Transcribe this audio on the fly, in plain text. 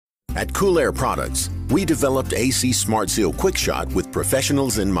At Cool Air Products, we developed AC Smart Seal Quick Shot with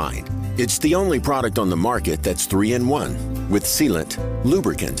professionals in mind. It's the only product on the market that's 3-in-1, with sealant,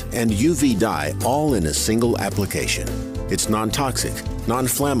 lubricant, and UV dye all in a single application. It's non-toxic,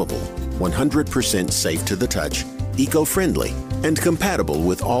 non-flammable, 100% safe to the touch, eco-friendly, and compatible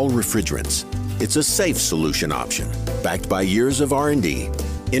with all refrigerants. It's a safe solution option, backed by years of R&D,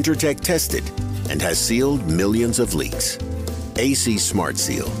 Intertech tested, and has sealed millions of leaks. AC Smart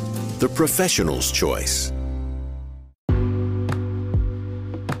Seal, the professional's choice.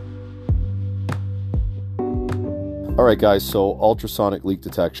 All right, guys, so ultrasonic leak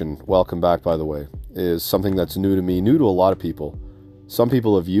detection, welcome back, by the way, is something that's new to me, new to a lot of people. Some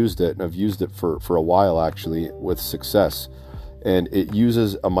people have used it, and have used it for a while, actually, with success. And it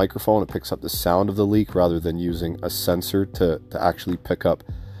uses a microphone. It picks up the sound of the leak rather than using a sensor to actually pick up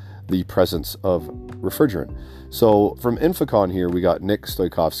the presence of refrigerant. So from Inficon here, we got Nick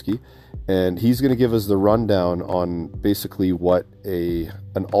Stojkovski, and he's going to give us the rundown on basically what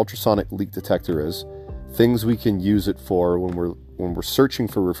an ultrasonic leak detector is, things we can use it for when we're searching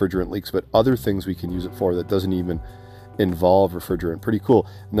for refrigerant leaks, but other things we can use it for that doesn't even involve refrigerant. Pretty cool.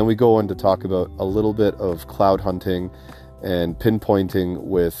 And then we go on to talk about a little bit of cloud hunting and pinpointing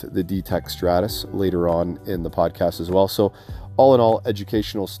with the D-Tech Stratus later on in the podcast as well. So all in all,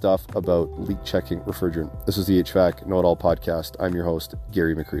 educational stuff about leak checking refrigerant. This is the HVAC Know It All podcast. I'm your host,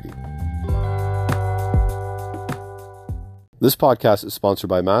 Gary McCready. This podcast is sponsored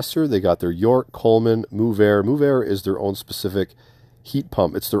by Master. They got their York, Coleman, Move Air. Move Air is their own specific heat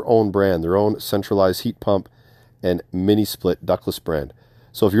pump. It's their own brand, their own centralized heat pump and mini split ductless brand.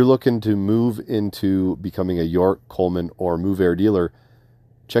 So if you're looking to move into becoming a York, Coleman, or Move Air dealer,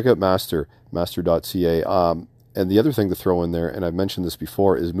 check out master.ca. And the other thing to throw in there, and I've mentioned this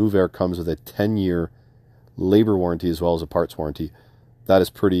before, is Move Air comes with a 10-year labor warranty as well as a parts warranty. That is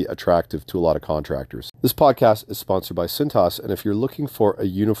pretty attractive to a lot of contractors. This podcast is sponsored by Cintas, and if you're looking for a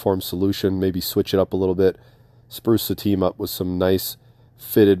uniform solution, maybe switch it up a little bit, spruce the team up with some nice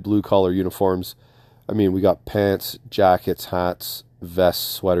fitted blue-collar uniforms. I mean, we got pants, jackets, hats, vests,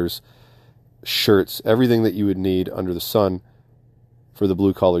 sweaters, shirts, everything that you would need under the sun for the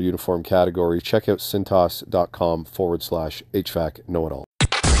blue collar uniform category. Check out cintas.com/HVAC Know It All.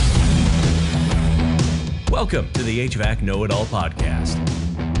 Welcome to the HVAC Know It All podcast.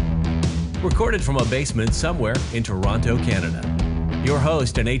 Recorded from a basement somewhere in Toronto, Canada. Your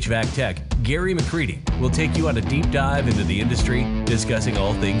host and HVAC tech, Gary McCready, will take you on a deep dive into the industry, discussing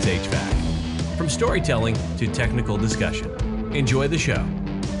all things HVAC. From storytelling to technical discussion. Enjoy the show.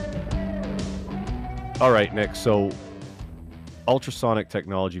 All right, Nick. So ultrasonic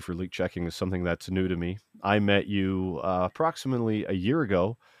technology for leak checking is something that's new to me. I met you approximately a year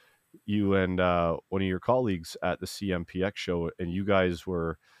ago, you and one of your colleagues at the CMPX show, and you guys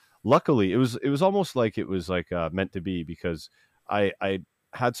were, luckily, it was almost like it was like meant to be, because I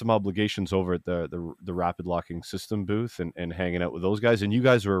had some obligations over at the rapid locking system booth and hanging out with those guys, and you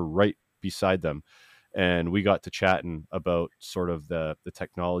guys were right beside them. And we got to chatting about sort of the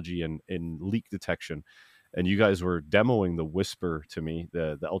technology and in leak detection. And you guys were demoing the Whisper to me,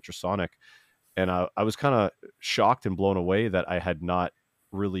 the ultrasonic. And I was kind of shocked and blown away that I had not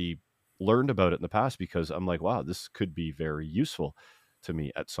really learned about it in the past, because I'm like, wow, this could be very useful to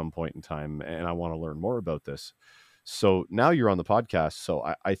me at some point in time. And I want to learn more about this. So now you're on the podcast. So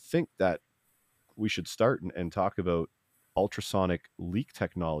I think that we should start and talk about ultrasonic leak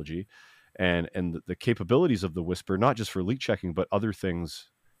technology and the capabilities of the Whisper, not just for leak checking, but other things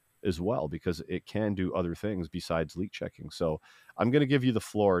as well, because it can do other things besides leak checking. So I'm going to give you the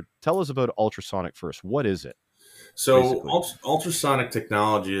floor. Tell us about ultrasonic first. What is it? So ultrasonic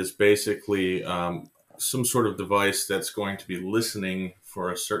technology is basically some sort of device that's going to be listening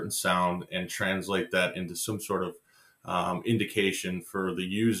for a certain sound and translate that into some sort of indication for the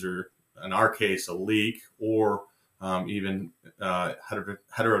user, in our case, a leak, or even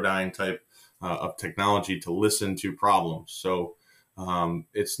heterodyne type of technology to listen to problems. So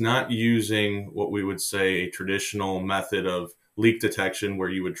it's not using what we would say a traditional method of leak detection, where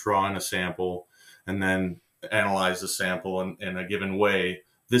you would draw in a sample and then analyze the sample in a given way.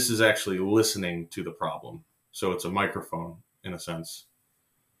 This is actually listening to the problem. So it's a microphone in a sense.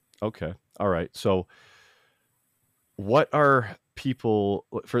 Okay. All right. So what are people,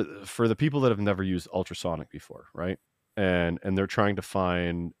 for the people that have never used ultrasonic before, right? And they're trying to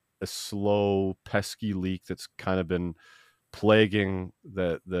find a slow, pesky leak that's kind of been plaguing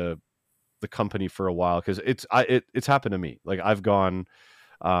the company for a while, because it's happened to me. Like, I've gone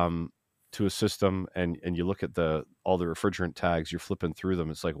to a system and you look at all the refrigerant tags, you're flipping through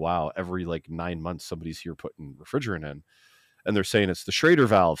them. It's like, wow, every like 9 months somebody's here putting refrigerant in, and they're saying it's the Schrader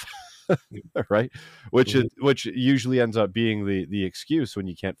valve. right? Which usually ends up being the excuse when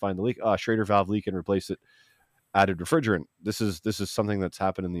you can't find the leak. Schrader valve leak and replace it. Added refrigerant. This is something that's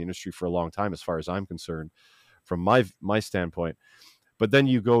happened in the industry for a long time, as far as I'm concerned, from my standpoint. But then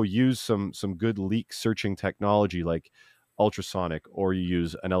you go use some good leak searching technology like ultrasonic, or you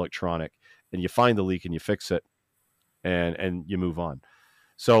use an electronic, and you find the leak and you fix it, and you move on.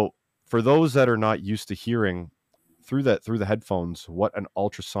 So for those that are not used to hearing through the headphones what an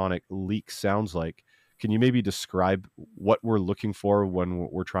ultrasonic leak sounds like, can you maybe describe what we're looking for when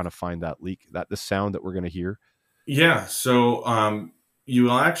we're trying to find that leak, that the sound that we're going to hear? Yeah. So you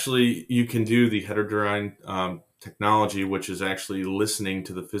can do the heterodyne technology, which is actually listening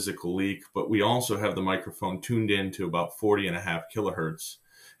to the physical leak, but we also have the microphone tuned in to about 40.5 kilohertz.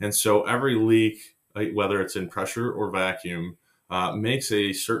 And so every leak, whether it's in pressure or vacuum, makes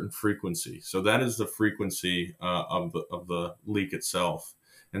a certain frequency. So that is the frequency of the leak itself.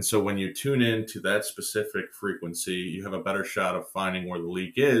 And so when you tune in to that specific frequency, you have a better shot of finding where the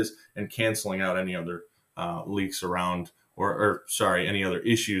leak is and canceling out any other leaks around, or sorry, any other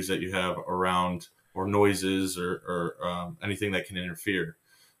issues that you have around, or noises, or anything that can interfere.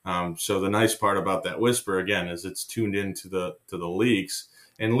 So the nice part about that whisper, again, is it's tuned into the leaks,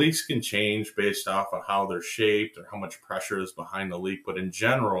 and leaks can change based off of how they're shaped or how much pressure is behind the leak. But in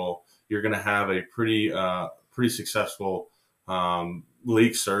general, you're going to have a pretty successful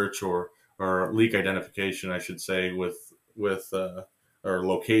leak search, or leak identification, I should say, with or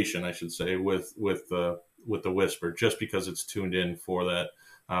location, I should say, with the whisper, just because it's tuned in for that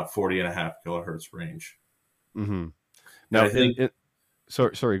 40.5 kilohertz range. Mm-hmm. Now, I think,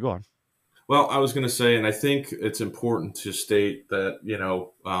 sorry, go on. well, I was going to say, and I think it's important to state that,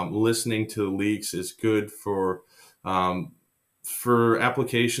 listening to leaks is good for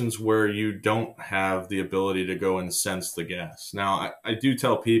applications where you don't have the ability to go and sense the gas. Now, I do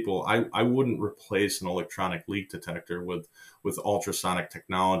tell people I wouldn't replace an electronic leak detector with ultrasonic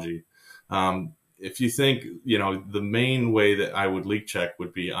technology. If you think, the main way that I would leak check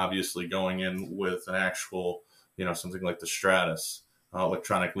would be obviously going in with an actual, something like the Stratus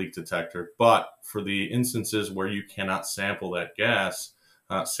electronic leak detector. But for the instances where you cannot sample that gas,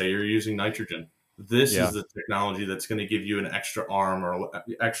 say you're using nitrogen, this is the technology that's going to give you an extra arm or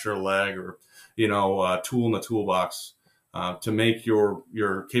extra leg, or, tool in the toolbox to make your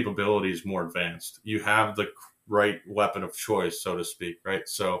capabilities more advanced. You have the right weapon of choice, so to speak, right?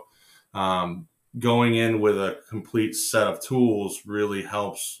 So going in with a complete set of tools really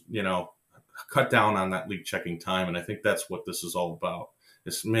helps, cut down on that leak checking time. And I think that's what this is all about.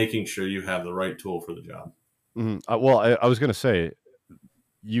 It's making sure you have the right tool for the job. Mm-hmm. Well, I was going to say,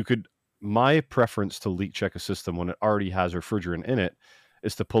 my preference to leak check a system when it already has refrigerant in it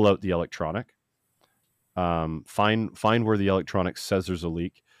is to pull out the electronic, find where the electronic says there's a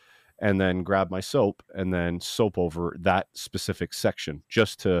leak, and then grab my soap and then soap over that specific section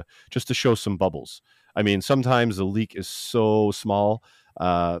just to show some bubbles. I mean, sometimes the leak is so small,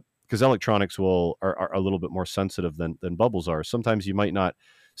 because electronics are a little bit more sensitive than bubbles are. Sometimes you might not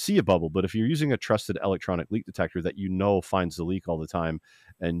see a bubble, but if you're using a trusted electronic leak detector that finds the leak all the time,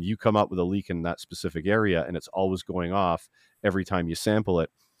 and you come up with a leak in that specific area and it's always going off every time you sample it,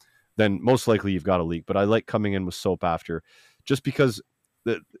 then most likely you've got a leak. But I like coming in with soap after, just because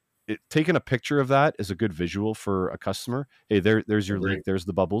taking a picture of that is a good visual for a customer. Hey, there's your leak, there's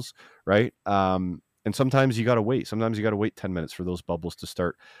the bubbles, right? And sometimes you got to wait. Sometimes you got to wait 10 minutes for those bubbles to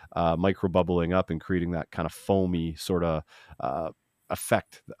start micro bubbling up and creating that kind of foamy sort of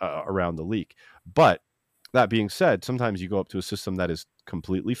effect around the leak. But that being said, sometimes you go up to a system that is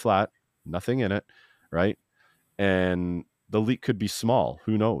completely flat, nothing in it, right? And the leak could be small.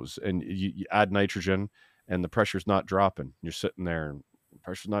 Who knows? And you add nitrogen and the pressure's not dropping. You're sitting there and the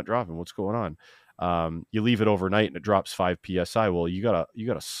pressure's not dropping. What's going on? You leave it overnight and it drops 5 psi. Well, you got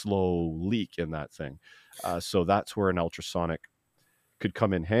a slow leak in that thing. So that's where an ultrasonic could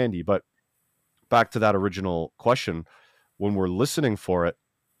come in handy. But back to that original question, when we're listening for it,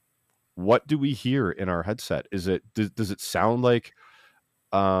 what do we hear in our headset? Does it sound like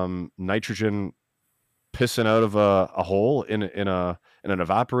nitrogen pissing out of a hole in an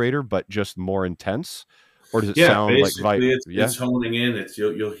evaporator, but just more intense? Or does it sound like it's honing in?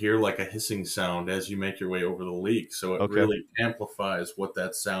 You'll hear like a hissing sound as you make your way over the leak. So it really amplifies what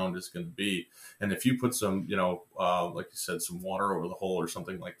that sound is going to be. And if you put some, like you said, some water over the hole or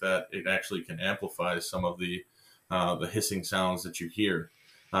something like that, it actually can amplify some of the hissing sounds that you hear.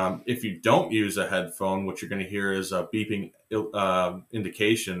 If you don't use a headphone, what you're going to hear is a beeping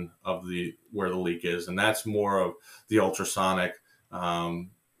indication of where the leak is, and that's more of the ultrasonic,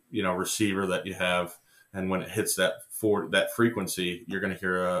 receiver that you have. And when it hits that for that frequency, you're going to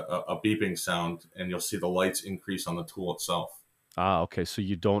hear a beeping sound, and you'll see the lights increase on the tool itself. Ah, okay. So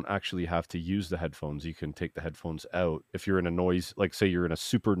you don't actually have to use the headphones. You can take the headphones out if you're in a noise, like say you're in a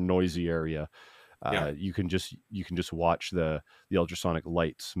super noisy area. Yeah, You can just watch the ultrasonic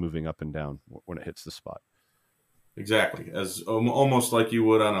lights moving up and down when it hits the spot. exactly. As almost like you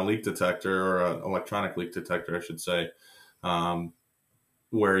would on a leak detector, or an electronic leak detector, I should say, um,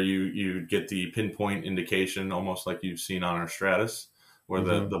 where you get the pinpoint indication, almost like you've seen on our Stratus, where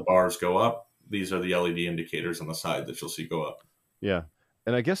Mm-hmm. the bars go up. These are the LED indicators on the side that you'll see go up. Yeah.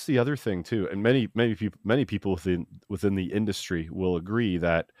 And I guess the other thing too, and many people within the industry will agree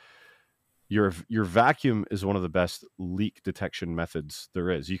that your vacuum is one of the best leak detection methods there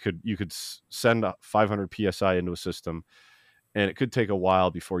is. You could send 500 psi into a system, and it could take a while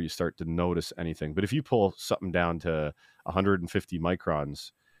before you start to notice anything. But if you pull something down to 150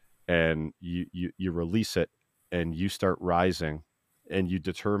 microns and you release it and you start rising, and you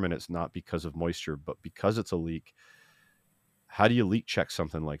determine it's not because of moisture but because it's a leak, how do you leak check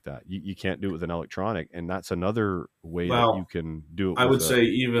something like that? You can't do it with an electronic, and that's another way that you Well, can do it I with would a. say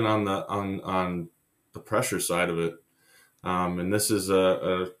even on the pressure side of it, and this is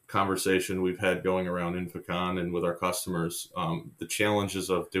a conversation we've had going around InfoCon and with our customers, the challenges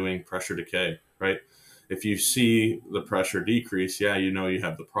of doing pressure decay, right? If you see the pressure decrease, yeah, you know you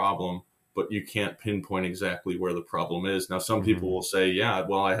have the problem, but you can't pinpoint exactly where the problem is. Now, some Mhm. people will say, yeah,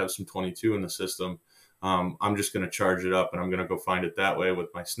 well, I have some 22 in the system. I'm just going to charge it up and I'm going to go find it that way with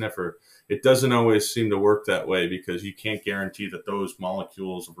my sniffer. It doesn't always seem to work that way, because you can't guarantee that those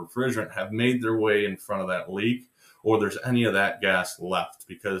molecules of refrigerant have made their way in front of that leak, or there's any of that gas left,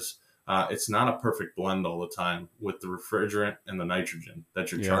 because it's not a perfect blend all the time with the refrigerant and the nitrogen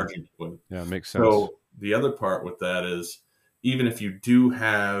that you're Yeah, charging it with. yeah, makes sense. So the other part with that is, even if you do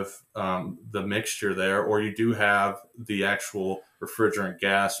have the mixture there, or you do have the actual refrigerant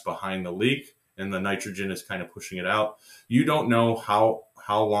gas behind the leak and the nitrogen is kind of pushing it out, you don't know how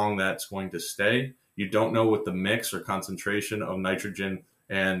long that's going to stay. You don't know what the mix or concentration of nitrogen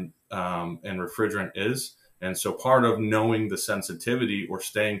and refrigerant is. And so part of knowing the sensitivity or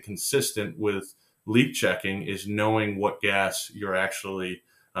staying consistent with leak checking is knowing what gas you're actually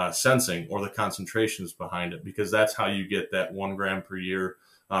sensing, or the concentrations behind it, because that's how you get that 1 gram per year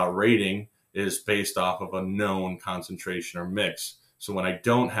rating, is based off of a known concentration or mix. So when I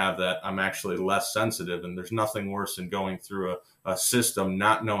don't have that, I'm actually less sensitive, and there's nothing worse than going through a system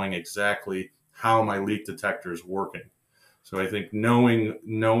not knowing exactly how my leak detector is working. So I think knowing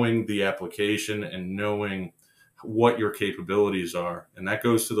the application and knowing what your capabilities are, and that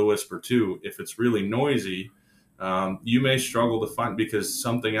goes to the whisper too. If it's really noisy, you may struggle to find, because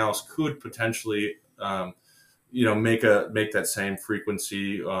something else could potentially, make that same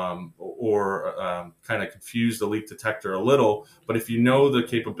frequency, or kind of confuse the leak detector a little. But if you know the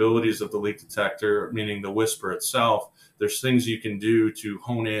capabilities of the leak detector, meaning the whisper itself, there's things you can do to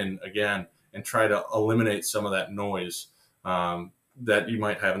hone in again and try to eliminate some of that noise that you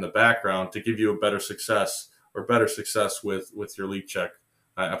might have in the background, to give you a better success with your leak check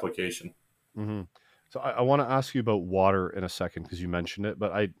application. Hmm. So I want to ask you about water in a second, because you mentioned it,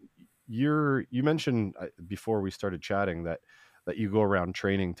 but you mentioned before we started chatting that you go around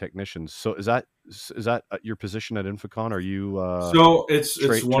training technicians. So is that your position at InfoCon? Are you So it's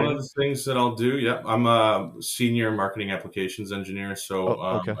one of training? the things that I'll do. Yeah, I'm a senior marketing applications engineer, Oh, so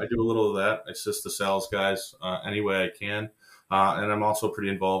okay. I do a little of that. I assist the sales guys any way I can, and I'm also pretty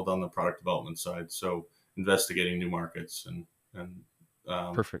involved on the product development side. So investigating new markets and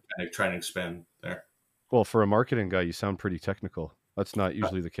Perfect. and trying to expand there. Well, for a marketing guy, you sound pretty technical. That's not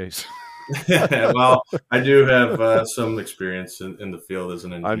usually the case. Well, I do have some experience in the field as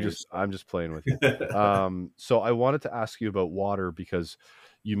an engineer. I'm just playing with you. So. So I wanted to ask you about water, because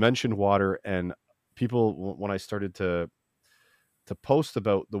you mentioned water, and people, when I started to post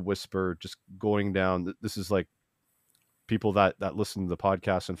about the whisper just going down, this is like people that listen to the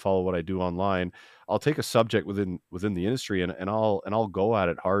podcast and follow what I do online. I'll take a subject within the industry, and I'll go at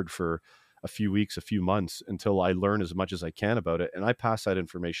it hard for a few weeks, a few months, until I learn as much as I can about it, and I pass that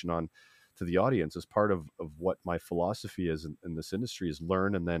information on to the audience as part of what my philosophy is in this industry, is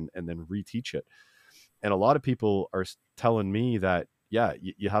learn and then reteach it. And a lot of people are telling me that, yeah,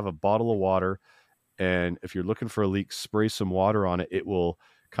 you have a bottle of water, and if you're looking for a leak, spray some water on it. It will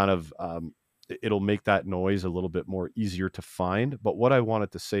kind of it'll make that noise a little bit more easier to find. But what I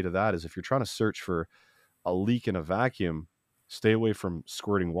wanted to say to that is, if you're trying to search for a leak in a vacuum, stay away from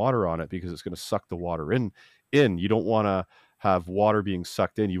squirting water on it, because it's going to suck the water in. You don't want to have water being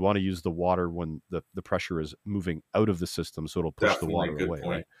sucked in. You want to use the water when the pressure is moving out of the system, so it'll push the Definitely a water good away,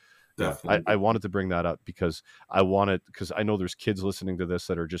 point. right? Yeah, Definitely. I wanted to bring that up because because I know there's kids listening to this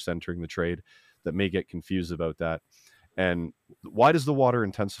that are just entering the trade that may get confused about that. And why does the water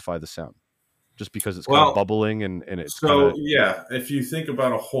intensify the sound? Just because it's kind of Well, bubbling and it's kind so of yeah, if you think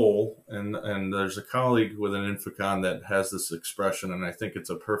about a hole, and there's a colleague with an Infocon that has this expression, and I think it's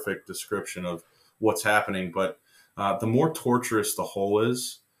a perfect description of what's happening. But the more tortuous the hole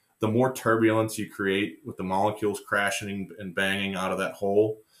is, the more turbulence you create with the molecules crashing and banging out of that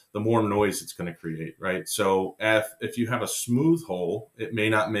hole, the more noise it's going to create, right? So if you have a smooth hole, it may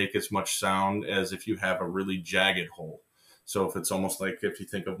not make as much sound as if you have a really jagged hole. So if it's almost like if you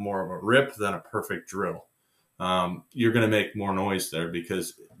think of more of a rip than a perfect drill, you're going to make more noise there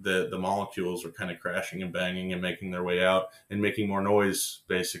because the molecules are kind of crashing and banging and making their way out and making more noise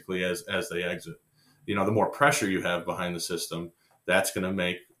basically as they exit. You know, the more pressure you have behind the system, that's going to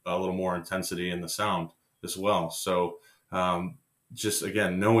make a little more intensity in the sound as well. So just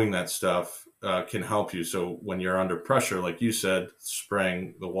again, knowing that stuff can help you. So when you're under pressure, like you said,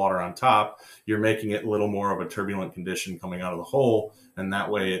 spraying the water on top, you're making it a little more of a turbulent condition coming out of the hole. And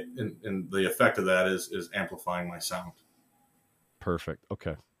that way, and the effect of that is amplifying my sound. perfect.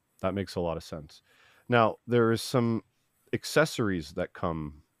 Okay. That makes a lot of sense. Now, there is some accessories that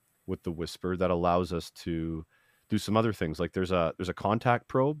come with the Whisper that allows us to do some other things. Like there's a contact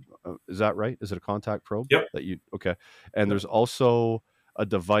probe. Is that right? Is it a contact probe Yep. that you okay? And there's also a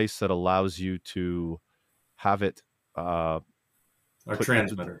device that allows you to have it Our put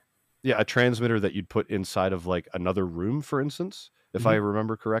transmitter. yeah, a transmitter that you'd put inside of like another room, for instance, if I Mhm.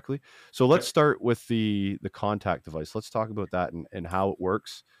 remember correctly. So let's Yep. start with the contact device. Let's talk about that and how it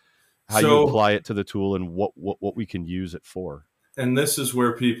works, how you So, apply it to the tool, and what we can use it for. and this is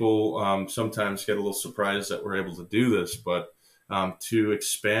where people sometimes get a little surprised that we're able to do this, but to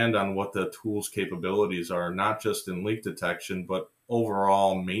expand on what the tool's capabilities are, not just in leak detection, but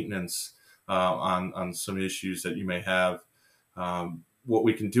overall maintenance on some issues that you may have. What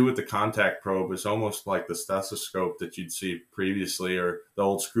we can do with the contact probe is almost like the stethoscope that you'd see previously, or the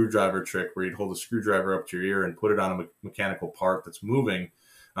old screwdriver trick where you'd hold a screwdriver up to your ear and put it on a mechanical part that's moving.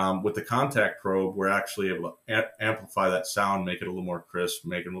 With the contact probe, we're actually able to amplify that sound, make it a little more crisp,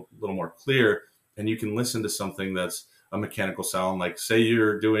 make it a little more clear, and you can listen to something that's a mechanical sound. Like say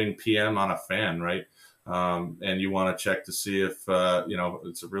you're doing PM on a fan, right? And you want to check to see if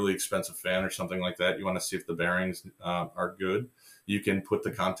it's a really expensive fan or something like that. You want to see if the bearings are good. You can put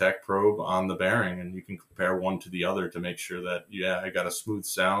the contact probe on the bearing, and you can compare one to the other to make sure that I got a smooth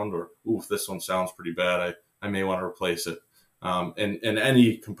sound, or oof, this one sounds pretty bad. I may want to replace it. And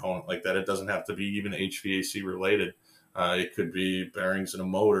any component like that, it doesn't have to be even HVAC related. It could be bearings in a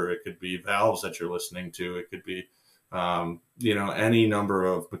motor. It could be valves that you're listening to. It could be, any number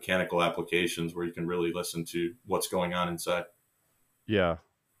of mechanical applications where you can really listen to what's going on inside. Yeah,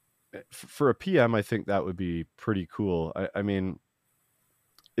 for a PM, I think that would be pretty cool. I mean,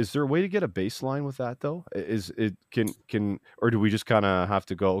 is there a way to get a baseline with that though? Is it can or do we just kind of have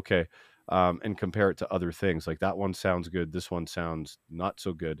to go okay, and compare it to other things? Like that one sounds good, this one sounds not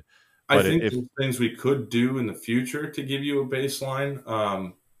so good. I But think if the things we could do in the future to give you a baseline,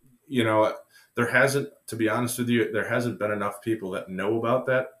 there hasn't, to be honest with you, there hasn't been enough people that know about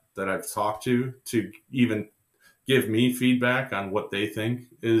that I've talked to even give me feedback on what they think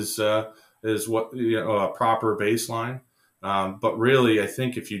is what a proper baseline. But really, I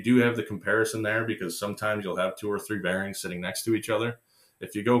think if you do have the comparison there, because sometimes you'll have two or three bearings sitting next to each other.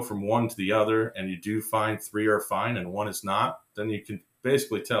 If you go from one to the other and you do find three are fine and one is not, then you can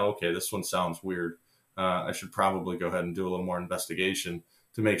basically tell, okay, this one sounds weird. I should probably go ahead and do a little more investigation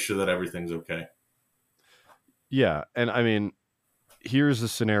to make sure that everything's okay. yeah, and I mean, here's the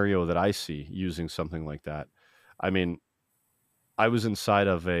scenario that I see using something like that. I mean, I was inside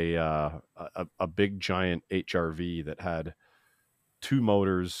of a big giant HRV that had two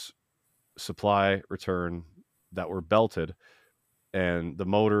motors, supply return, that were belted, and the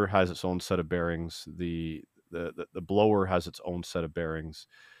motor has its own set of bearings. The blower has its own set of bearings.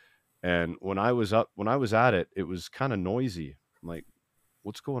 And when I was at it, it was kind of noisy. I'm like,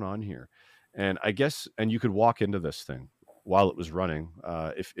 what's going on here? And I guess, and you could walk into this thing while it was running,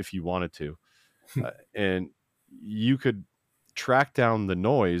 if you wanted to, and you could track down the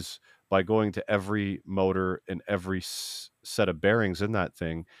noise by going to every motor and every set of bearings in that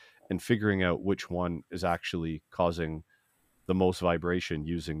thing and figuring out which one is actually causing the most vibration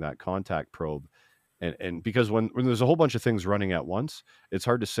using that contact probe. And because when there's a whole bunch of things running at once, it's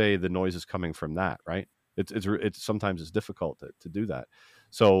hard to say the noise is coming from that, right? It's sometimes it's difficult to do that.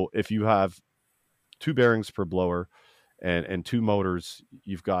 So if you have two bearings per blower and two motors,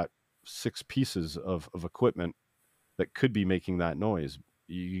 you've got six pieces of equipment that could be making that noise.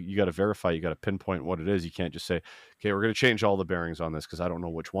 you got to verify, you got to pinpoint what it is. You can't just say, okay, we're going to change all the bearings on this because I don't know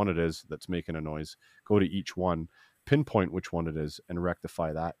which one it is that's making a noise. Go to each one, pinpoint which one it is, and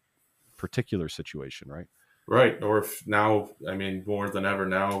rectify that particular situation, right? Right. Or if now, I mean, more than ever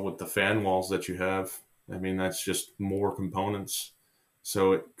now with the fan walls that you have, I mean, that's just more components.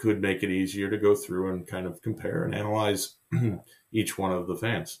 So it could make it easier to go through and kind of compare and analyze each one of the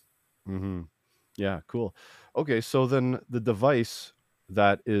fans. Mm-hmm. Yeah, cool. Okay, so then the device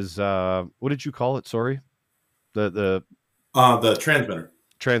that is, what did you call it? Sorry, the The transmitter.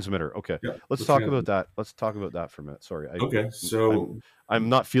 transmitter. Okay, Yeah, let's the talk about transmitter. that. Let's talk about that for a minute. Sorry, Okay. So I'm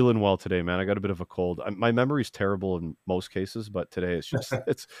not feeling well today, man. I got a bit of a cold. My memory's terrible in most cases, but today it's just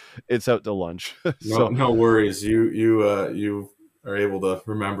it's out to lunch. no, So no worries. You are able to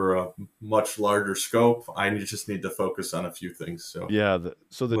remember a much larger scope. I just need to focus on a few things. So yeah, a the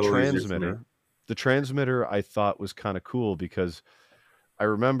little easier for me. transmitter I thought was kind of cool because I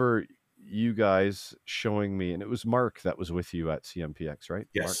remember you guys showing me, and it was Mark that was with you at CMPX, right? Mark.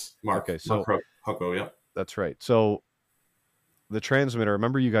 Yes, Mark. Okay, Mark so Hucko, yeah. that's right. So the transmitter, I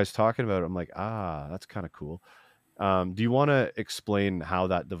remember you guys talking about it. I'm like, that's kind of cool. Do you want to explain how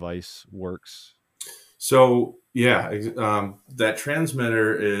that device works? So yeah, that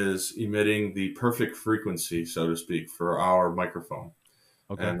transmitter is emitting the perfect frequency, so to speak, for our microphone,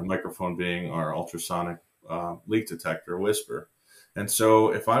 Okay. and the microphone being our ultrasonic leak detector, Whisper. And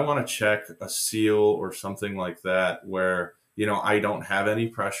so if I want to check a seal or something like that, where I don't have any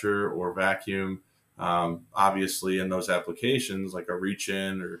pressure or vacuum, obviously in those applications like a reach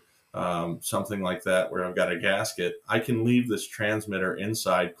in or something like that where I've got a gasket, I can leave this transmitter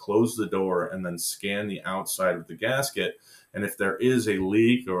inside, close the door, and then scan the outside of the gasket. And if there is a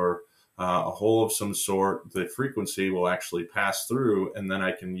leak or a hole of some sort, the frequency will actually pass through, and then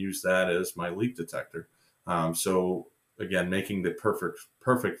I can use that as my leak detector. So again, making the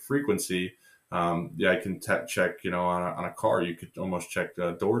perfect frequency. I can check, on a car, you could almost check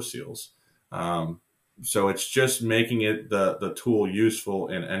door seals. So it's just making it the tool useful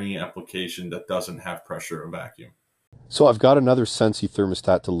in any application that doesn't have pressure or vacuum. So I've got another Sensi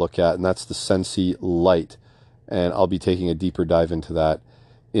thermostat to look at, and that's the Sensi Lite. And I'll be taking a deeper dive into that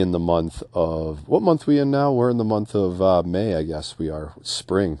in the month of, what month are we in now? We're in the month of May, I guess we are.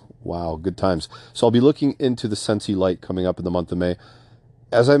 Spring. Wow, good times. So I'll be looking into the Sensi Lite coming up in the month of May.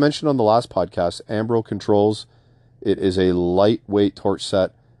 As I mentioned on the last podcast, Ambro Controls, it is a lightweight torch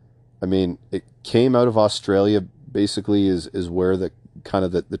set. I mean, it came out of Australia, basically is where the kind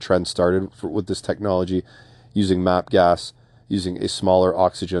of the trend started with this technology, using MAP gas, using a smaller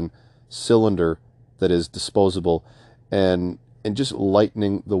oxygen cylinder that is disposable, and just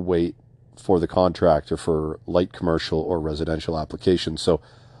lightening the weight for the contractor for light commercial or residential applications. So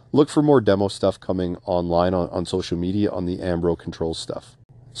look for more demo stuff coming online on social media on the Ambro Controls stuff.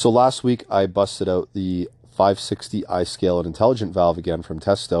 So last week I busted out the 560 I-scale and intelligent valve again from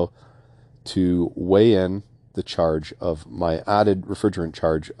Testo to weigh in the charge of my added refrigerant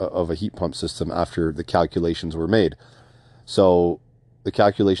charge of a heat pump system after the calculations were made. So the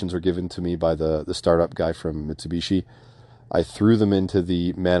calculations were given to me by the startup guy from Mitsubishi. I threw them into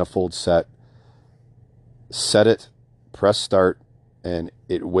the manifold set it, press start, and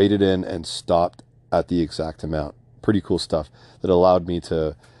it weighed it in and stopped at the exact amount. Pretty cool stuff that allowed me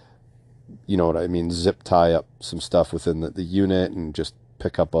to, zip tie up some stuff within the unit and just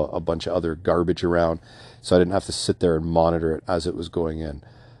pick up a bunch of other garbage around, so I didn't have to sit there and monitor it as it was going in.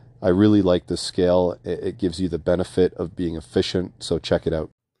 I really like this scale. It gives you the benefit of being efficient, so check it out.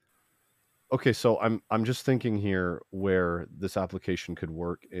 Okay, so I'm just thinking here where this application could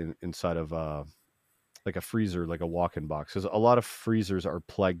work inside of like a freezer, like a walk-in box, because a lot of freezers are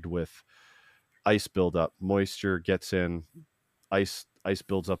plagued with ice buildup. Moisture gets in, ice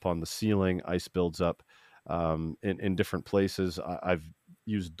builds up on the ceiling, ice builds up in different places. I've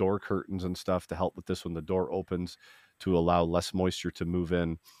used door curtains and stuff to help with this when the door opens to allow less moisture to move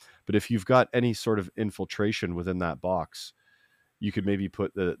in. But if you've got any sort of infiltration within that box, you could maybe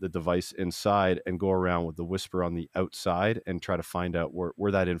put the device inside and go around with the Whisper on the outside and try to find out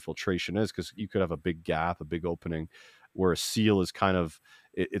where that infiltration is, because you could have a big gap, a big opening where a seal is kind of,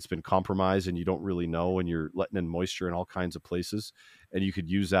 it's been compromised and you don't really know, and you're letting in moisture in all kinds of places. And you could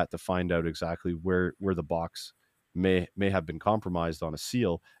use that to find out exactly where the box may have been compromised on a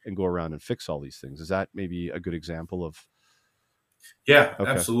seal and go around and fix all these things. Is that maybe a good example of? Yeah, Okay.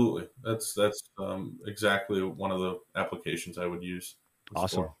 absolutely. That's exactly one of the applications I would use.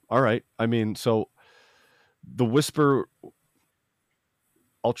 Awesome. All right. I mean, so the Whisper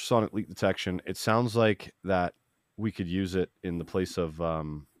ultrasonic leak detection, it sounds like that we could use it in the place of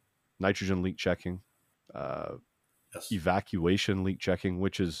nitrogen leak checking, Yes. evacuation leak checking,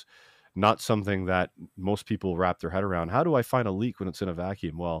 which is not something that most people wrap their head around. How do I find a leak when it's in a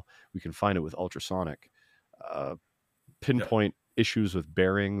vacuum? Well, we can find it with ultrasonic. Uh, Yep. Pinpoint issues with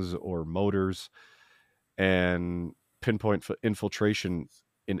bearings or motors, and pinpoint infiltration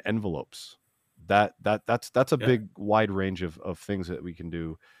in envelopes. That's a Yeah. big wide range of things that we can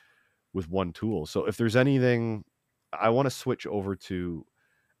do with one tool. So if there's anything, I want to switch over to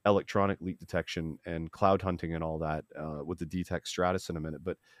electronic leak detection and cloud hunting and all that with the DTEC Stratus in a minute.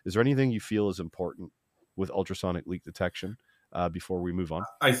 But is there anything you feel is important with ultrasonic leak detection before we move on?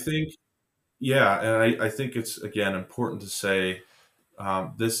 I think, yeah, and I think it's again important to say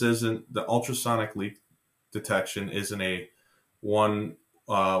this isn't the ultrasonic leak detection isn't a one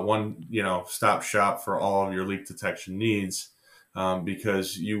one stop shop for all of your leak detection needs,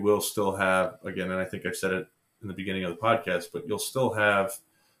 because you will still have, again, and I think I've said it in the beginning of the podcast, but you'll still have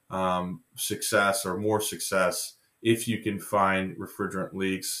success or more success if you can find refrigerant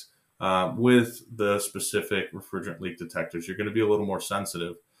leaks with the specific refrigerant leak detectors. You're going to be a little more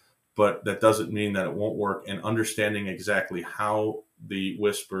sensitive, but that doesn't mean that it won't work. And understanding exactly how the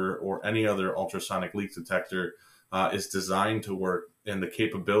Whisper or any other ultrasonic leak detector is designed to work and the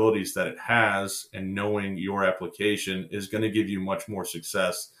capabilities that it has, and knowing your application is going to give you much more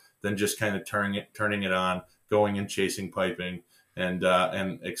success than just kind of turning it on, going and chasing piping, and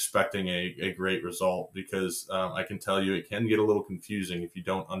expecting a great result. Because I can tell you, it can get a little confusing if you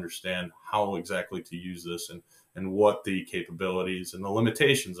don't understand how exactly to use this and what the capabilities and the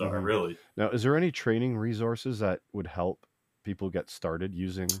limitations are, Mm-hmm. really. Now, is there any training resources that would help people get started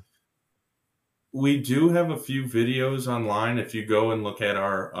using? We do have a few videos online. If you go and look at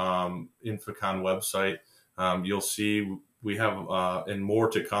our Infocon website, you'll see we have, and more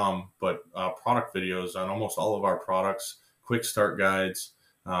to come, but product videos on almost all of our products, quick start guides,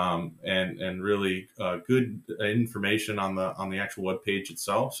 and really good information on the actual web page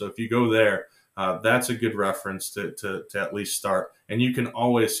itself. So if you go there, that's a good reference to at least start. And you can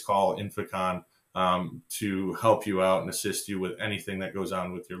always call Infocon to help you out and assist you with anything that goes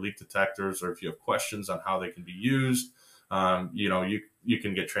on with your leak detectors, or if you have questions on how they can be used. You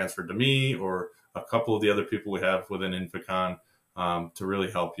can get transferred to me or a couple of the other people we have within Infocon to really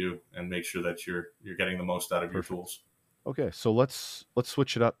help you and make sure that you're getting the most out of your tools. Okay, so let's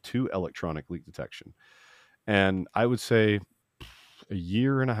switch it up to electronic leak detection. And I would say a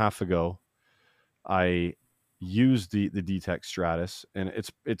year and a half ago, I used the DTEC Stratus, and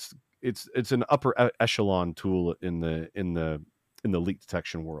it's an upper echelon tool in the leak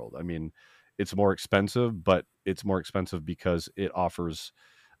detection world. I mean, it's more expensive, but it's more expensive because it offers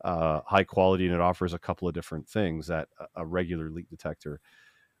high quality, and it offers a couple of different things that a regular leak detector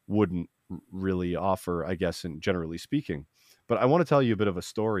wouldn't really offer, I guess, in generally speaking. But I want to tell you a bit of a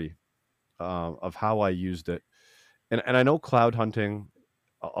story of how I used it. And I know cloud hunting,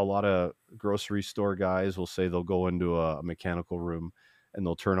 a lot of grocery store guys will say they'll go into a mechanical room and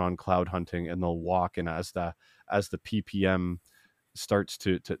they'll turn on cloud hunting and they'll walk. And as the PPM starts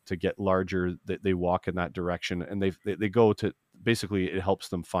to get larger, they walk in that direction, and they go to, basically it helps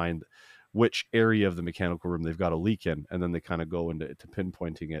them find which area of the mechanical room they've got a leak in, and then they kind of go into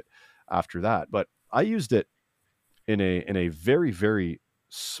pinpointing it after that. But I used it in a very, very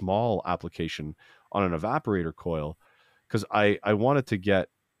small application on an evaporator coil, because I wanted to get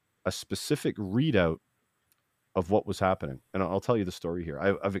a specific readout of what was happening. And I'll tell you the story here.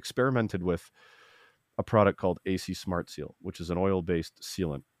 I've experimented with a product called AC Smart Seal, which is an oil-based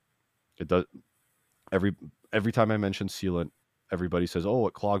sealant. It does every time I mention sealant, everybody says, "Oh,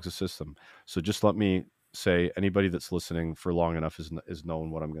 it clogs the system." So just let me say, anybody that's listening for long enough is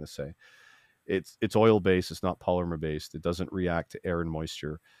knowing what I'm going to say. It's oil-based. It's not polymer-based. It doesn't react to air and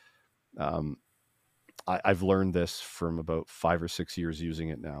moisture. I've learned this from about 5 or 6 years using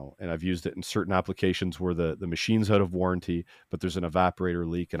it now, and I've used it in certain applications where the machine's out of warranty, but there's an evaporator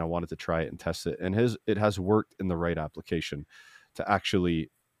leak, and I wanted to try it and test it. And it has worked in the right application to actually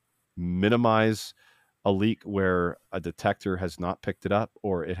minimize a leak where a detector has not picked it up,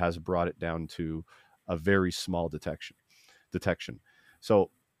 or it has brought it down to a very small detection.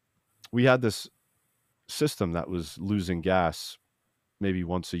 So we had this system that was losing gas maybe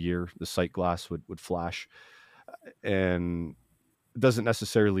once a year. The sight glass would flash, and it doesn't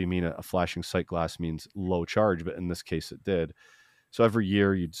necessarily mean a flashing sight glass means low charge, but in this case it did. So every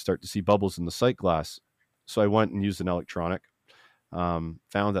year you'd start to see bubbles in the sight glass. So I went and used an electronic, found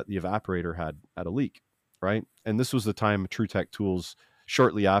that the evaporator had a leak, right? And this was the time TruTech Tools,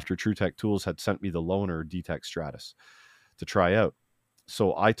 shortly after TruTech Tools had sent me the loaner DTEC Stratus to try out.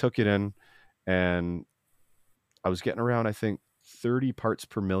 So I took it in, and I was getting around, I think, 30 parts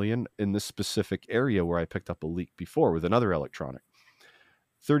per million in this specific area where I picked up a leak before with another electronic.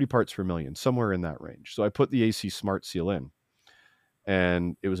 30 parts per million, somewhere in that range. So I put the AC Smart Seal in,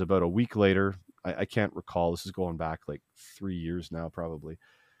 and it was about a week later. I can't recall. This is going back like 3 years now, probably.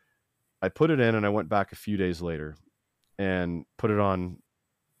 I put it in, and I went back a few days later and put it on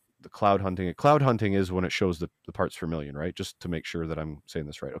the cloud hunting. Cloud hunting is when it shows the parts per million, right? Just to make sure that I'm saying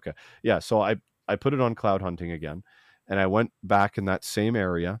this right. Okay. Yeah. So I put it on cloud hunting again, and I went back in that same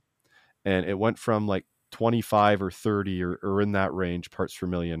area, and it went from like 25 or 30 or in that range parts per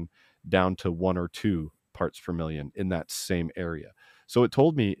million down to 1 or 2 parts per million in that same area. So it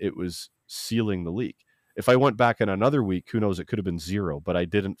told me it was sealing the leak. If I went back in another week, who knows, it could have been 0, but I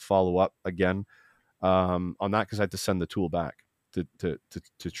didn't follow up again on that because I had to send the tool back to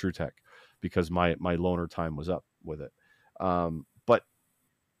TrueTech because my loaner time was up with it. But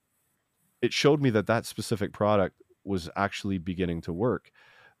it showed me that specific product was actually beginning to work.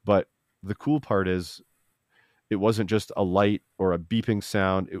 But the cool part is it wasn't just a light or a beeping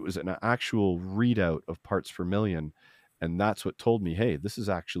sound. It was an actual readout of parts per million. And that's what told me, hey, this is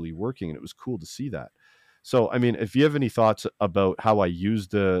actually working. And it was cool to see that. So, I mean, if you have any thoughts about how I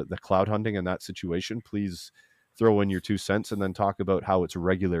used the cloud hunting in that situation, please throw in your 2 cents and then talk about how it's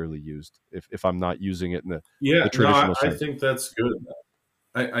regularly used if I'm not using it in the traditional I sense. think that's good.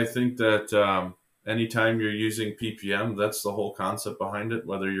 I think that anytime you're using ppm, that's the whole concept behind it.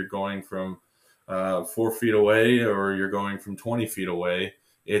 Whether you're going from 4 feet away or you're going from 20 feet away,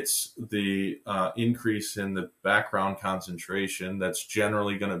 it's the increase in the background concentration that's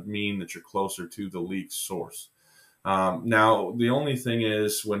generally going to mean that you're closer to the leak source. Now, the only thing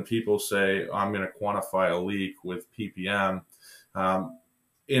is when people say, I'm going to quantify a leak with ppm,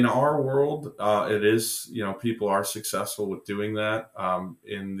 in our world, it is, people are successful with doing that.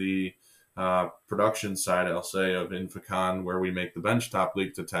 In the production side, I'll say, of Infocon, where we make the benchtop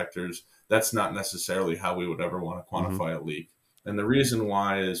leak detectors, that's not necessarily how we would ever want to quantify a leak. And the reason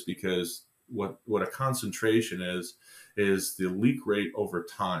why is because what a concentration is the leak rate over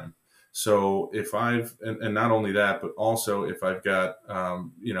time. So if and not only that, but also if I've got,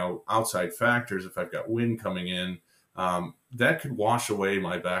 outside factors, if I've got wind coming in, that could wash away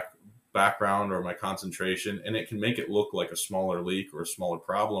my background or my concentration, and it can make it look like a smaller leak or a smaller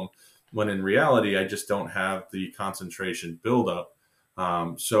problem, when in reality, I just don't have the concentration buildup.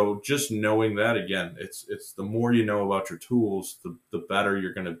 So just knowing that, again, it's the more you know about your tools, the better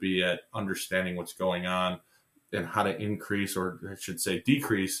you're going to be at understanding what's going on and how to increase, or I should say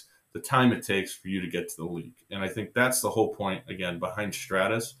decrease, the time it takes for you to get to the leak. And I think that's the whole point, again, behind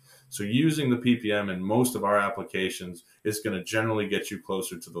Stratus. So using the ppm in most of our applications is going to generally get you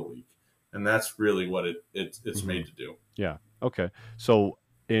closer to the leak. And that's really what it's made to do. Yeah. Okay. So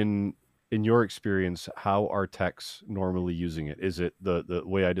in your experience, how are techs normally using it? Is it the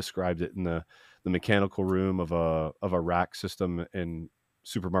way I described it in the mechanical room of a rack system in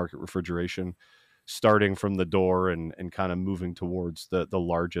supermarket refrigeration, starting from the door and kind of moving towards the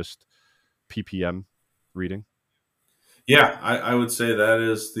largest ppm reading? Yeah, I would say that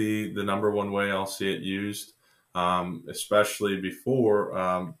is the number one way I'll see it used, especially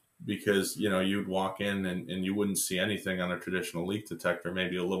before, because, you'd walk in and you wouldn't see anything on a traditional leak detector,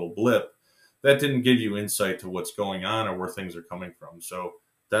 maybe a little blip. That didn't give you insight to what's going on or where things are coming from. So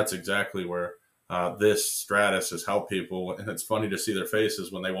that's exactly where this Stratus has helped people. And it's funny to see their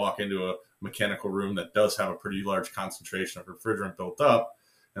faces when they walk into a mechanical room that does have a pretty large concentration of refrigerant built up.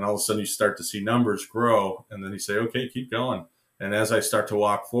 And all of a sudden you start to see numbers grow, and then you say, okay, keep going. And as I start to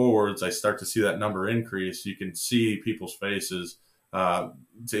walk forwards, I start to see that number increase. You can see people's faces. They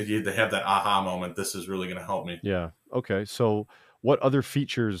have that aha moment. This is really going to help me. Yeah. Okay. So what other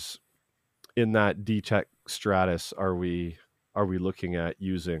features in that D-Tech Stratus are we looking at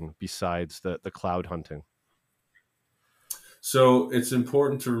using besides the cloud hunting? So it's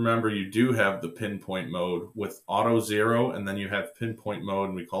important to remember you do have the pinpoint mode with auto zero, and then you have pinpoint mode,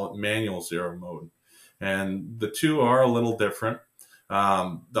 and we call it manual zero mode. And the two are a little different.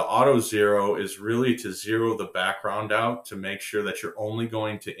 The auto zero is really to zero the background out to make sure that you're only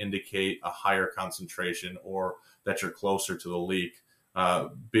going to indicate a higher concentration or that you're closer to the leak,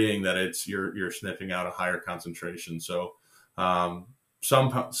 being that you're sniffing out a higher concentration. So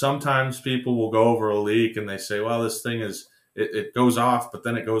sometimes people will go over a leak and they say, well, this thing it goes off, but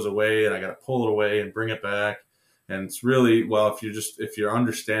then it goes away, and I got to pull it away and bring it back. And it's really, well, if you're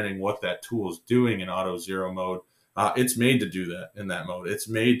understanding what that tool is doing in auto zero mode, it's made to do that in that mode. It's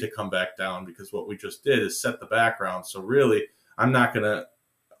made to come back down, because what we just did is set the background. So really, I'm not going to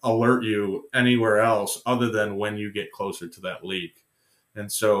alert you anywhere else other than when you get closer to that leak.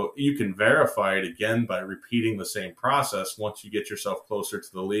 And so you can verify it again by repeating the same process once you get yourself closer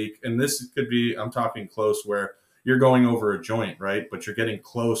to the leak. And this could be, I'm talking close where you're going over a joint, right? But you're getting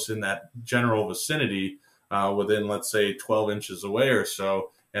close in that general vicinity within, let's say, 12 inches away or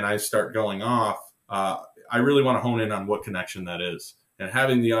so. And I start going off. I really want to hone in on what connection that is. And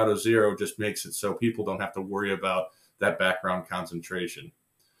having the auto zero just makes it so people don't have to worry about that background concentration.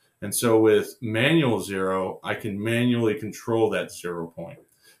 And so with manual zero, I can manually control that 0 point.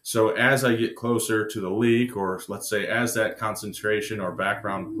 So as I get closer to the leak, or let's say as that concentration or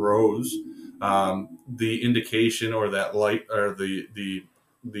background grows, the indication or that light or the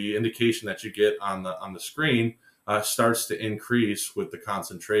indication that you get on the screen starts to increase with the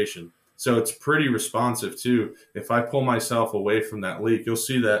concentration. So it's pretty responsive too. If I pull myself away from that leak, you'll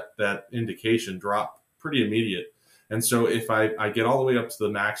see that indication drop pretty immediate. And so if I get all the way up to the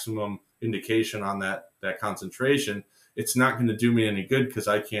maximum indication on that concentration, it's not going to do me any good because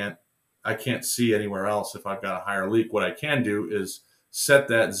I can't see anywhere else if I've got a higher leak. What I can do is set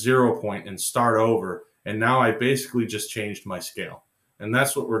that 0 point and start over. And now I basically just changed my scale. And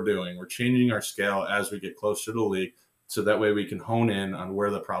that's what we're doing. We're changing our scale as we get closer to the leak, so that way we can hone in on where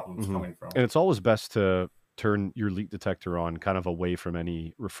the problem is coming from. And it's always best to turn your leak detector on kind of away from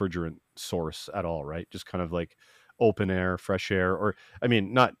any refrigerant source at all, right? Just kind of like open air, fresh air, or I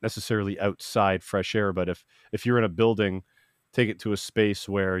mean, not necessarily outside fresh air, but if you're in a building, take it to a space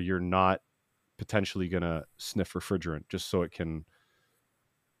where you're not potentially going to sniff refrigerant, just so it can.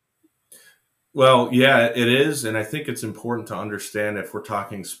 Well, yeah, it is. And I think it's important to understand, if we're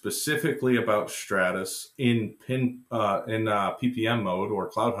talking specifically about Stratus in PPM mode or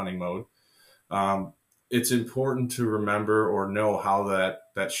cloud hunting mode, it's important to remember or know how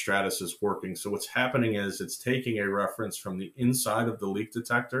that Stratus is working. So what's happening is it's taking a reference from the inside of the leak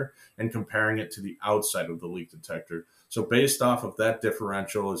detector and comparing it to the outside of the leak detector. So based off of that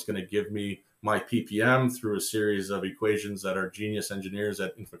differential is going to give me my PPM through a series of equations that our genius engineers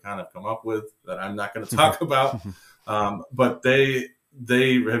at Infocon have come up with that I'm not going to talk about. But they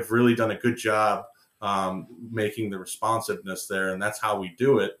have really done a good job making the responsiveness there, and that's how we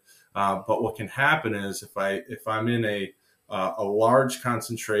do it. But what can happen is if I'm in a large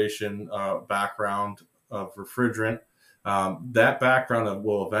concentration background of refrigerant, that background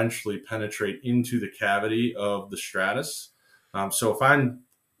will eventually penetrate into the cavity of the Stratus. So if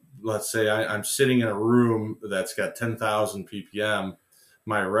let's say I'm sitting in a room that's got 10,000 ppm,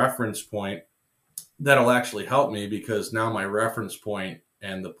 my reference point, that'll actually help me because now my reference point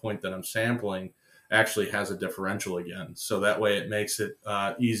and the point that I'm sampling actually has a differential again. So that way it makes it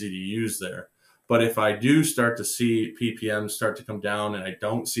easy to use there. But if I do start to see ppm start to come down and I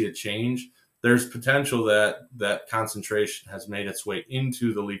don't see a change, there's potential that concentration has made its way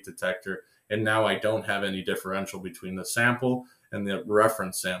into the leak detector. And now I don't have any differential between the sample and the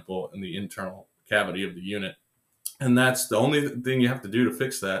reference sample in the internal cavity of the unit. And that's the only thing you have to do to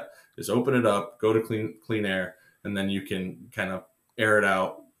fix that is open it up, go to clean air, and then you can kind of air it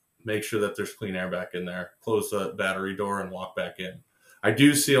out, make sure that there's clean air back in there, close the battery door and walk back in. I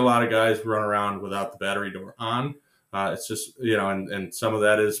do see a lot of guys run around without the battery door on. It's just, and some of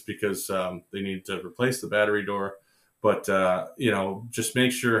that is because they need to replace the battery door. But, just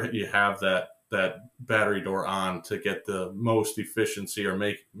make sure you have that battery door on to get the most efficiency or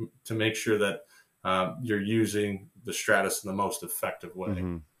make sure that you're using the Stratus in the most effective way.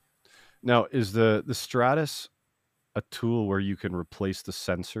 Mm-hmm. Now, is the Stratus a tool where you can replace the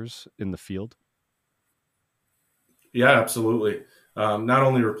sensors in the field? Yeah, absolutely. Not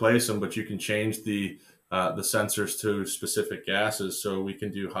only replace them, but you can change the sensors to specific gases. So we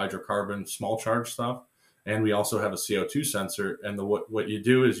can do hydrocarbon small charge stuff. And we also have a CO2 sensor. And what you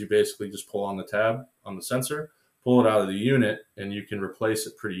do is you basically just pull on the tab on the sensor, pull it out of the unit, and you can replace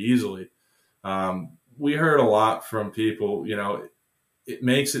it pretty easily. We heard a lot from people, it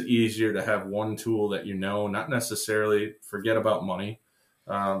makes it easier to have one tool that not necessarily forget about money,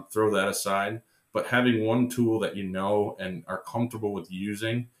 throw that aside, but having one tool that and are comfortable with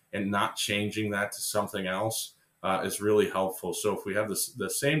using and not changing that to something else is really helpful. So if we have the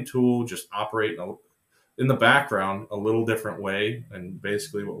same tool, just operate in the background a little different way, and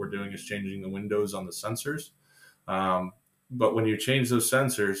basically what we're doing is changing the windows on the sensors. But when you change those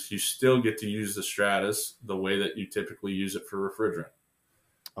sensors, you still get to use the Stratus the way that you typically use it for refrigerant.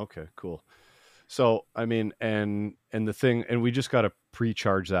 Okay, cool. So, I mean, and the thing, and we just got to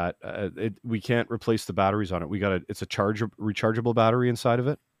pre-charge that. We can't replace the batteries on it. It's a rechargeable battery inside of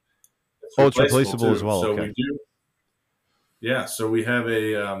it. It's replaceable as well. So okay. We do. Yeah. So we have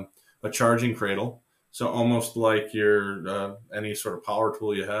a charging cradle. So almost like your any sort of power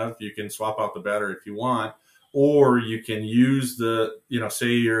tool you have, you can swap out the battery if you want, or you can use the, say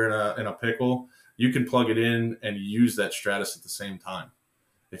you're in a pickle, you can plug it in and use that Stratus at the same time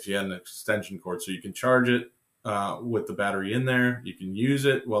if you had an extension cord. So you can charge it with the battery in there. You can use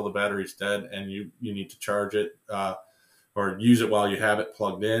it while the battery's dead, and you need to charge it or use it while you have it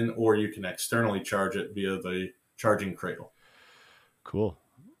plugged in, or you can externally charge it via the charging cradle. Cool.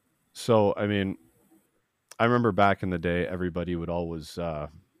 So, I mean, I remember back in the day, everybody would always the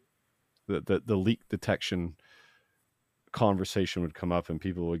leak detection conversation would come up, and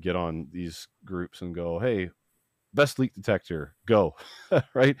people would get on these groups and go, "Hey, best leak detector, go!"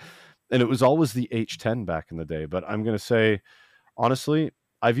 Right? And it was always the H10 back in the day. But I'm going to say, honestly,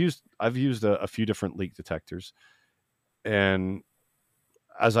 I've used a few different leak detectors, and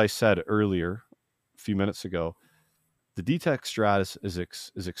as I said earlier, a few minutes ago, the Detect Stratus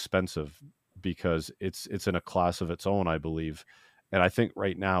is expensive because it's in a class of its own, I believe, and I think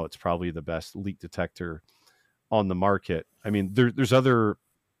right now it's probably the best leak detector on the market. I mean, there's other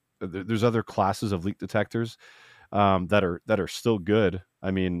classes of leak detectors that are still good. I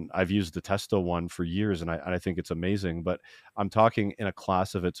mean, I've used the Testo one for years, and I think it's amazing. But I'm talking in a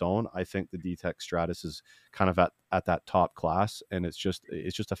class of its own. I think the Detect Stratus is kind of at that top class, and it's just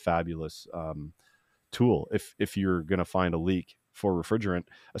a fabulous tool if you're going to find a leak for refrigerant,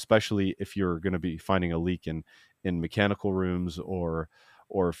 especially if you're going to be finding a leak in mechanical rooms, or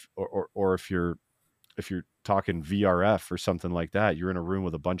if you're talking VRF or something like that. You're in a room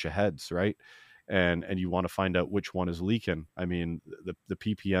with a bunch of heads, right? And you want to find out which one is leaking. I mean, the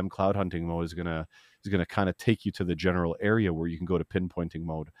PPM cloud hunting mode is gonna kind of take you to the general area where you can go to pinpointing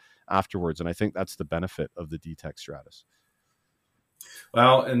mode afterwards. And I think that's the benefit of the Detect Stratus.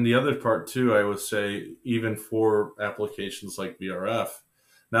 Well, and the other part too, I would say, even for applications like VRF,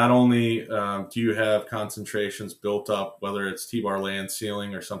 not only do you have concentrations built up, whether it's T-bar land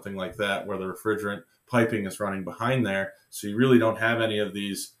sealing or something like that, where the refrigerant piping is running behind there, so you really don't have any of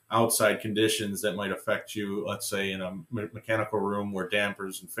these outside conditions that might affect you, let's say in a mechanical room where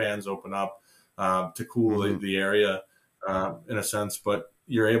dampers and fans open up to cool the area in a sense, but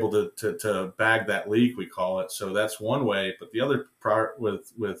you're able to bag that leak, we call it. So that's one way. But the other part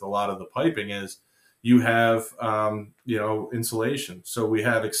with a lot of the piping is you have, insulation. So we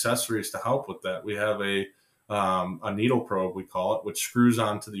have accessories to help with that. We have a needle probe, we call it, which screws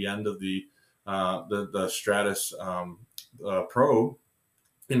onto the end of the Stratus probe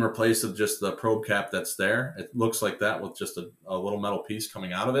in replace of just the probe cap that's there. It looks like that with just a little metal piece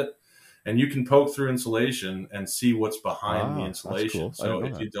coming out of it. And you can poke through insulation and see what's behind the insulation. Cool. So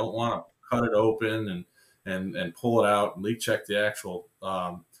if you don't want to cut it open and pull it out and leak check the actual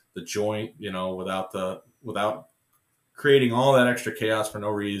the joint, without creating all that extra chaos for no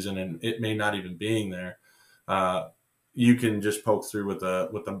reason, and it may not even being there, you can just poke through with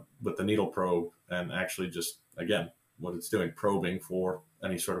the needle probe and actually just, again, what it's doing, probing for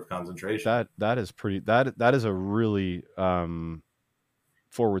any sort of concentration. That is a really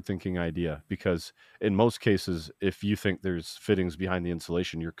forward-thinking idea, because in most cases, if you think there's fittings behind the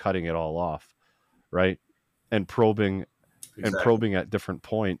insulation, you're cutting it all off, right? And probing at different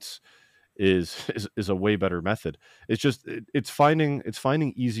points is a way better method. It's just it's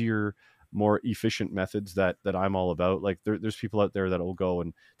finding easier, more efficient methods that I'm all about. Like there's people out there that will go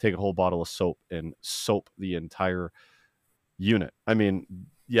and take a whole bottle of soap and soap the entire unit. I mean,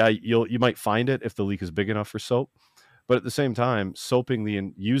 yeah, you might find it if the leak is big enough for soap. But at the same time,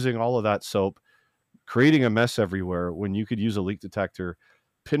 using all of that soap, creating a mess everywhere when you could use a leak detector,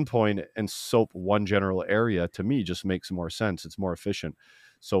 pinpoint and soap one general area, to me just makes more sense. It's more efficient.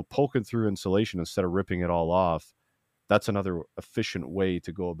 So poking through insulation instead of ripping it all off, that's another efficient way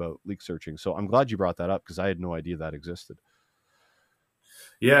to go about leak searching. So I'm glad you brought that up, because I had no idea that existed.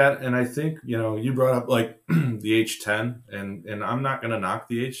 Yeah, and I think, you brought up like the H10, and I'm not going to knock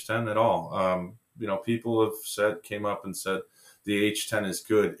the H10 at all. People came up and said the H10 is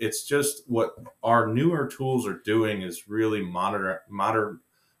good. It's just what our newer tools are doing is really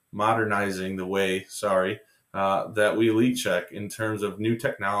modernizing the way, that we leak check in terms of new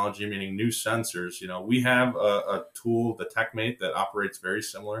technology, meaning new sensors. We have a tool, the TechMate, that operates very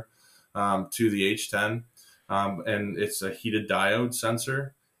similar to the H10, and it's a heated diode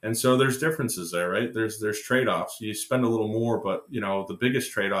sensor. And so there's differences there, right? There's trade-offs. You spend a little more, but the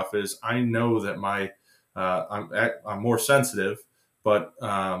biggest trade-off is I know that I'm more sensitive, but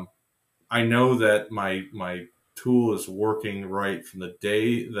I know that my tool is working right from the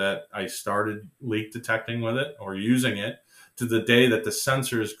day that I started leak detecting with it or using it to the day that the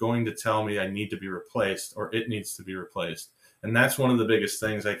sensor is going to tell me I need to be replaced or it needs to be replaced. And that's one of the biggest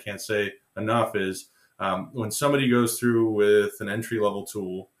things I can't say enough is when somebody goes through with an entry-level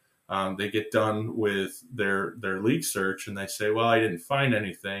tool, they get done with their leak search and they say, well, I didn't find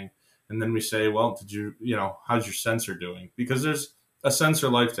anything. And then we say, well, how's your sensor doing? Because there's a sensor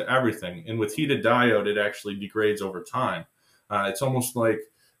life to everything. And with heated diode, it actually degrades over time. It's almost like,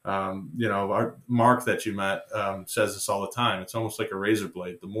 our Mark that you met says this all the time. It's almost like a razor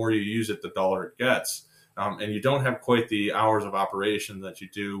blade. The more you use it, the duller it gets. And you don't have quite the hours of operation that you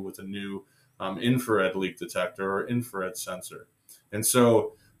do with a new infrared leak detector or infrared sensor. And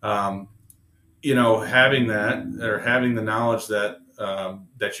so, having that, or having the knowledge that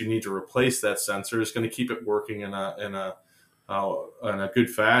that you need to replace that sensor, is going to keep it working in a good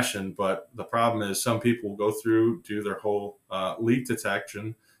fashion. But the problem is, some people will go through, do their whole leak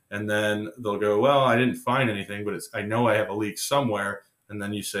detection, and then they'll go, well, I didn't find anything, but I know I have a leak somewhere. And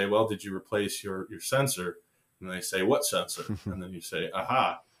then you say, well, did you replace your sensor? And they say, what sensor? And then you say,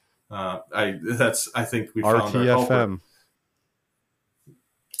 aha. I think we found our culprit.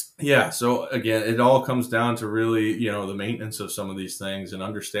 Yeah. So again, it all comes down to really, the maintenance of some of these things and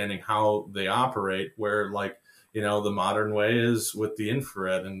understanding how they operate, where the modern way is with the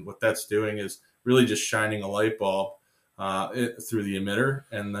infrared. And what that's doing is really just shining a light bulb through the emitter.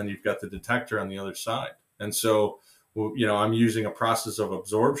 And then you've got the detector on the other side. And so, I'm using a process of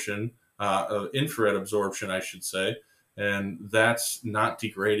absorption, infrared absorption, I should say. And that's not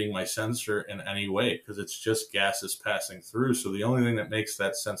degrading my sensor in any way, because it's just gases passing through. So the only thing that makes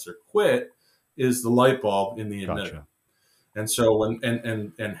that sensor quit is the light bulb in the emitter. Gotcha. And so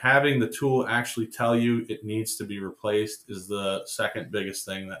when having the tool actually tell you it needs to be replaced is the second biggest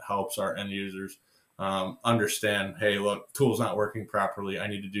thing that helps our end users understand, hey, look, tool's not working properly. I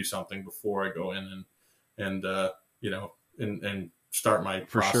need to do something before I go in and start my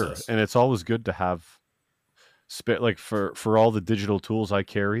process. For sure. And it's always good to have for all the digital tools I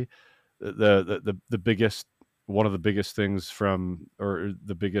carry, the biggest, one of the biggest things or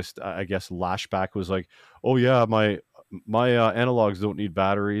the biggest, I guess, lashback was like, oh yeah, my analogs don't need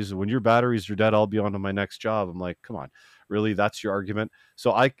batteries. When your batteries are dead, I'll be on to my next job. I'm like, come on, really? That's your argument?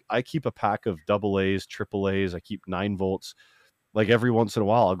 So I keep a pack of AA's, AAA's. I keep 9 volts. Like every once in a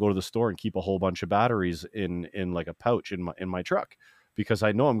while, I'll go to the store and keep a whole bunch of batteries in like a pouch in my truck, because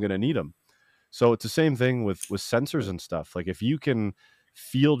I know I'm going to need them. So it's the same thing with sensors and stuff. Like if you can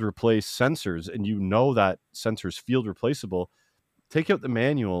field replace sensors and that sensor's field replaceable, take out the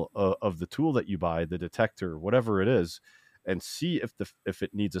manual of the tool that you buy, the detector, whatever it is, and see if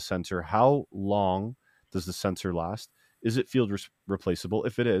it needs a sensor. How long does the sensor last? Is it field replaceable?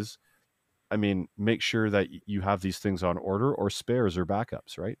 If it is, make sure that you have these things on order or spares or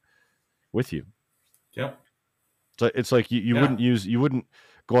backups, right, with you. Yep. So it's like you wouldn't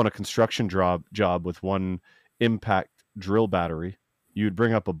go on a construction job with one impact drill battery. You'd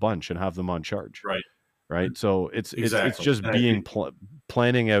bring up a bunch and have them on charge. Right. So it's just being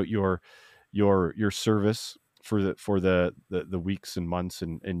planning out your service for the weeks and months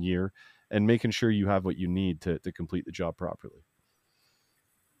and year, and making sure you have what you need to complete the job properly.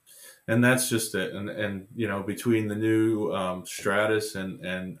 And that's just it. And between the new Stratus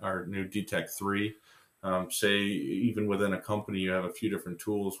and our new DTEC 3, say even within a company, you have a few different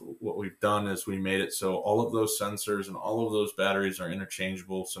tools. What we've done is we made it so all of those sensors and all of those batteries are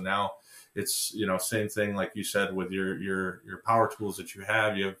interchangeable. So now it's, same thing like you said with your power tools that you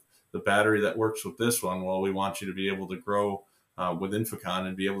have the battery that works with this one. Well, we want you to be able to grow with Infocon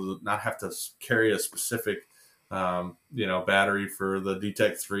and be able to not have to carry a specific battery for the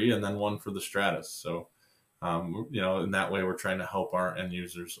DTEC 3 and then one for the Stratus. So in that way, we're trying to help our end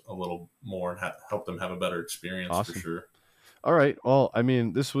users a little more and help them have a better experience. Awesome. For sure. All right. Well,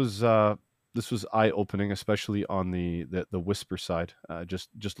 this was eye-opening, especially on the whisper side.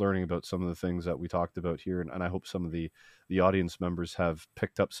 Just learning about some of the things that we talked about here, and I hope some of the audience members have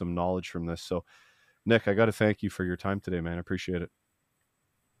picked up some knowledge from this. So, Nick, I got to thank you for your time today, man. I appreciate it.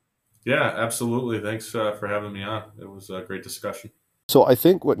 Yeah, absolutely. Thanks for having me on. It was a great discussion. So I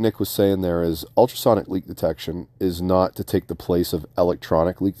think what Nick was saying there is ultrasonic leak detection is not to take the place of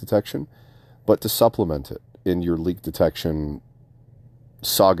electronic leak detection, but to supplement it in your leak detection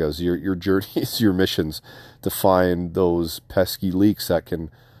sagas, your journeys, your missions to find those pesky leaks that can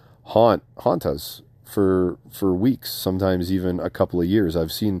haunt us for weeks, sometimes even a couple of years.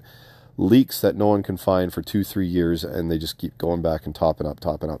 I've seen leaks that no one can find for 2-3 years, and they just keep going back and topping up.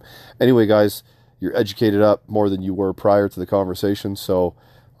 Anyway, guys, you're educated up more than you were prior to the conversation, so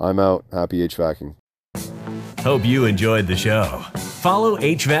I'm out. Happy HVACing. Hope you enjoyed the show. Follow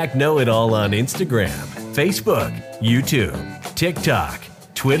HVAC Know-It-All on Instagram, Facebook, YouTube, TikTok,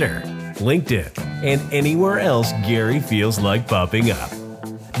 Twitter, LinkedIn, and anywhere else Gary feels like popping up.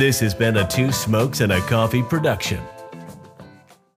 This has been a Two Smokes and a Coffee production.